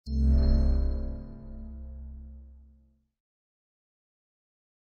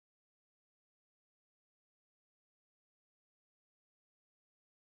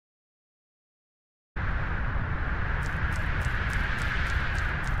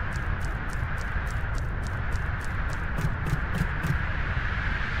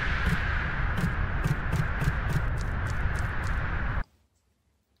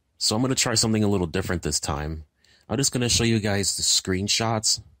So I'm going to try something a little different this time. I'm just going to show you guys the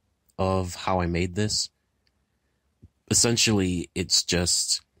screenshots of how I made this. Essentially, it's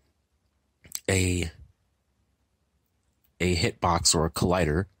just a hitbox or a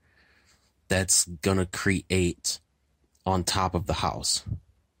collider that's going to create on top of the house,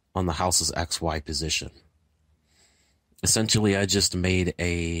 on the house's XY position. Essentially, I just made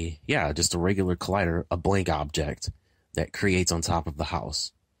just a regular collider, a blank object that creates on top of the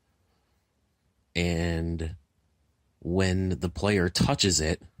house. And when the player touches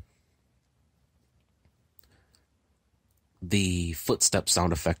it, the footstep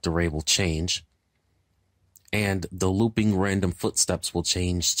sound effect array will change, and the looping random footsteps will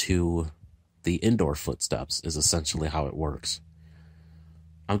change to the indoor footsteps, is essentially how it works.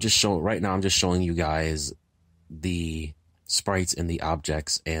 Right now I'm just showing you guys the sprites and the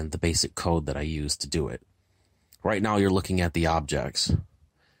objects and the basic code that I use to do it. Right now you're looking at the objects.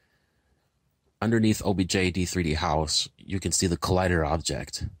 Underneath obj d3d house, you can see the collider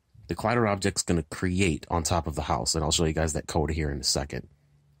object. The collider object's going to create on top of the house, and I'll show you guys that code here in a second.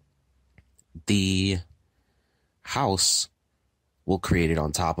 The house will create it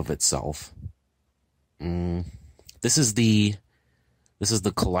on top of itself. This is the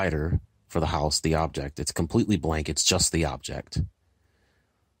collider for the house, the object. It's completely blank. It's just the object.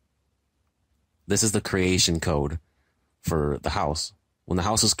 This is the creation code for the house. When the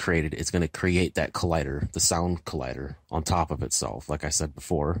house is created, it's going to create that collider, the sound collider, on top of itself, like I said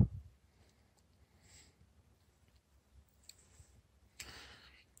before.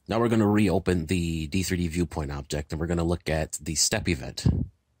 Now we're going to reopen the D3D viewpoint object, and we're going to look at the step event.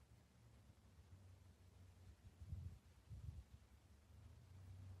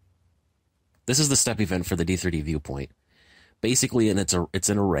 This is the step event for the D3D viewpoint. Basically, it's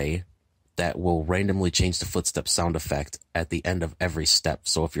an array that will randomly change the footstep sound effect at the end of every step.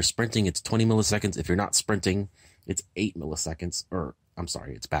 So if you're sprinting, it's 20 milliseconds. If you're not sprinting, it's 8 milliseconds. Or, I'm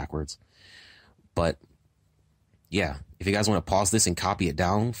sorry, it's backwards. But, yeah, if you guys want to pause this and copy it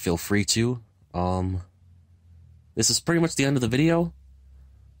down, feel free to. This is pretty much the end of the video.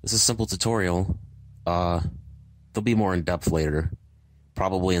 This is a simple tutorial. There'll be more in depth later,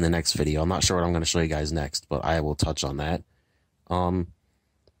 probably in the next video. I'm not sure what I'm going to show you guys next, but I will touch on that.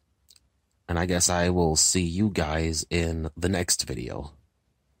 And I guess I will see you guys in the next video.